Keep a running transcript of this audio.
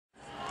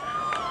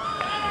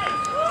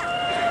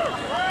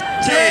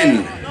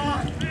10,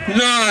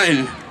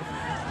 9,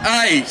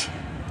 8,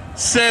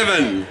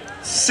 7,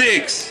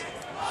 6,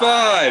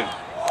 5,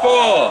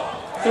 4,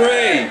 3,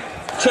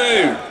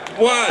 2,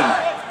 1.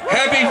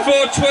 Happy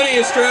 420,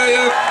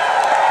 Australia!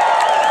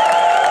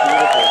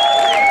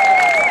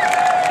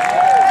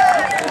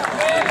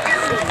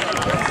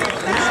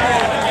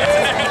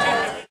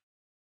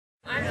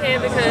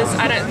 Because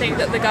I don't think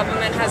that the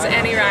government has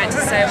any right to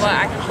say what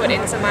I can put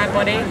into my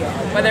body,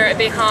 whether it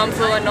be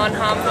harmful or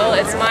non-harmful.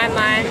 It's my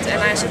mind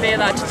and I should be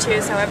allowed to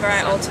choose however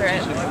I alter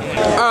it.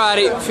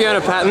 Alrighty,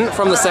 Fiona Patton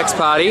from the Sex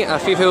Party. A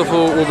few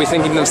people will be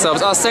thinking to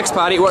themselves, oh, Sex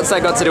Party, what's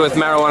that got to do with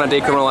marijuana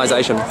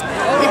decriminalisation?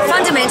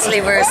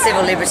 Fundamentally, we're a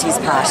civil liberties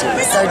party,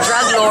 so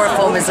drug law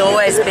reform has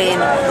always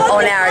been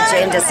on our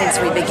agenda since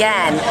we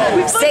began.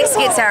 Sex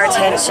gets our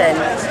attention,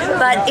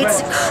 but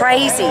it's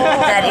crazy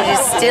that it is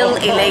still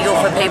illegal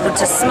for people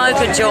to smoke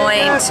a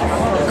joint,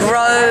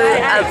 grow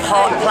a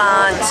pot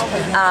plant,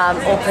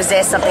 or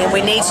possess something.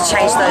 We need to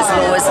change those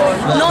laws,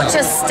 not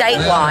just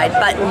statewide,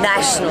 but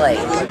nationally.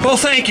 Well,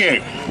 thank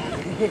you.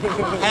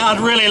 And I'd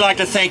really like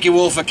to thank you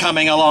all for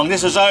coming along.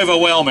 This is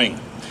overwhelming.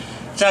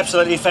 It's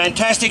absolutely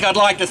fantastic. I'd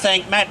like to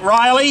thank Matt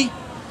Riley,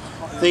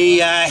 the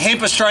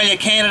Hemp Australia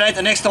candidate at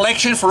the next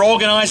election, for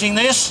organising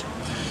this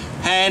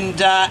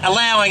and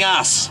allowing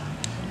us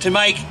to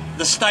make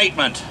the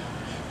statement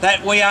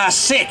that we are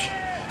sick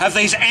of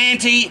these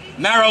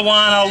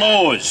anti-marijuana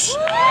laws.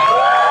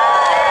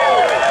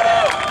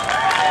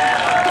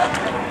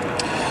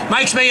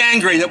 Makes me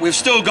angry that we've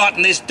still got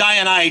in this day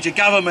and age a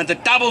government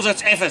that doubles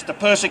its efforts to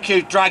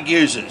persecute drug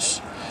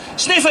users.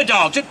 Sniffer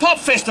dogs at pop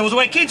festivals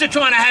where kids are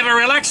trying to have a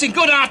relaxing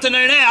good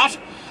afternoon out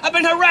have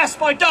been harassed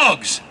by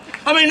dogs.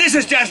 I mean, this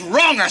is just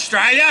wrong,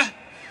 Australia.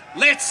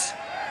 Let's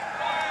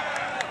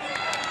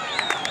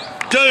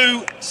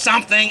do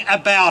something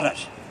about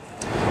it.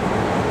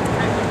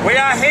 We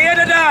are here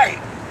today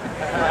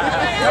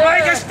to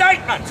make a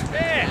statement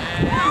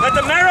that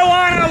the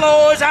marijuana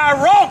laws are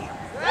wrong.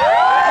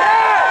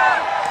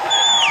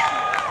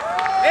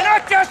 They're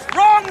not just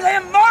wrong, they're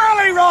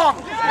morally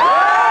wrong.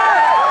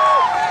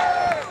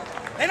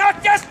 They're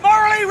not just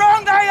morally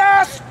wrong, they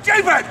are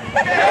stupid.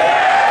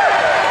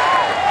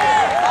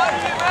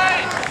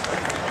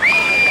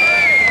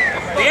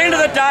 At the end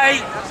of the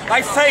day,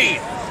 they feed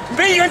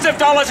billions of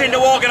dollars into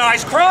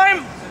organised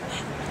crime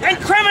and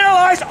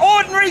criminalise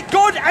ordinary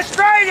good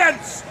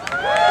Australians.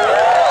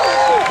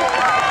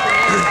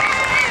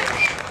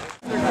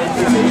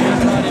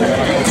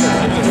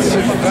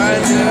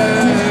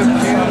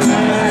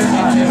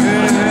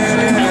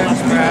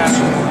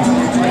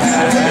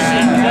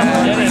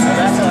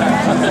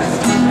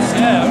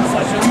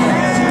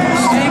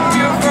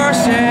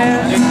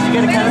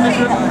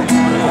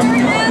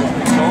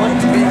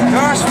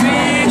 Because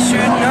we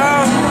should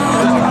know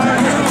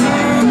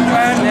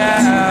by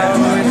now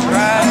it's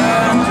right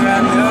under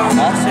our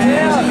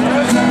noses.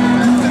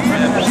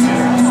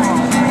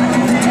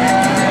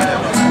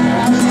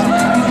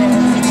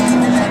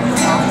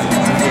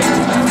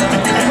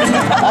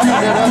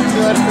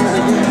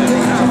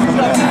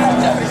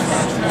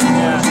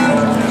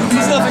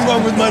 There's nothing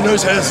wrong with my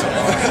nose hairs.